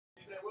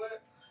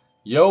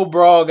Yo,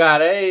 bro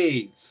got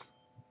AIDS.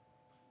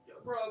 Yo,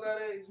 bro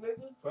got AIDS,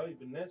 nigga. Probably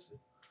Vanessa.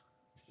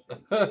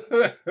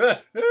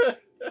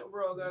 Yo,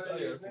 bro got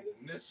AIDS,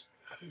 nigga.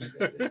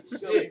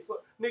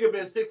 Nigga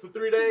been sick for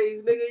 3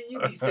 days, nigga. You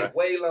be sick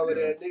way longer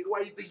than that, nigga. Why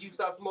you think you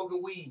stop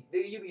smoking weed?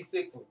 Nigga, you be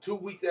sick for 2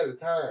 weeks at a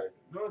time.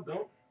 No, I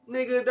don't.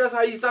 Nigga, that's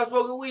how you stop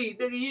smoking weed.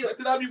 Nigga, you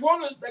Because I be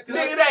wanting that.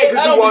 Nigga, that ain't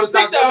because you want to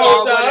stop that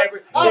whole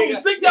time. I don't be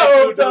sick that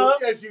whole time.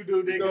 Yes, you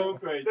do, nigga. Going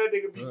crazy. That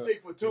nigga be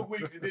sick for 2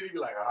 weeks and then he be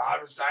like, I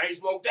ain't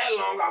smoked that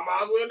long. I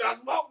might as well not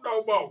smoke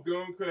no more.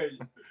 Going crazy.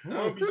 I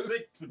don't be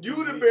sick for 2 weeks.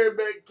 You the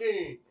bareback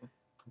king.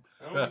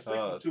 I don't be sick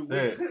for 2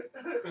 weeks.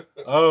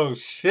 Oh,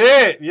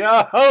 shit.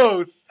 Yo,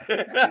 oh,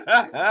 shit.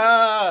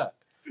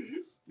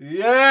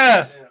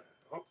 Yes.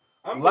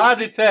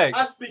 Logitech.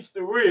 I speaks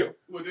the real.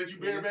 What, did you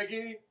bareback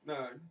king?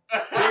 Nah.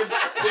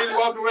 They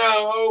walk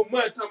around a whole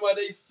month talking about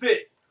they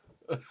sick.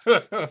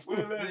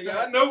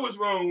 Nigga, I know what's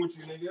wrong with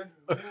you, nigga.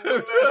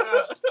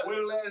 When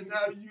the last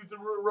time you used the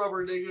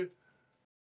rubber, nigga?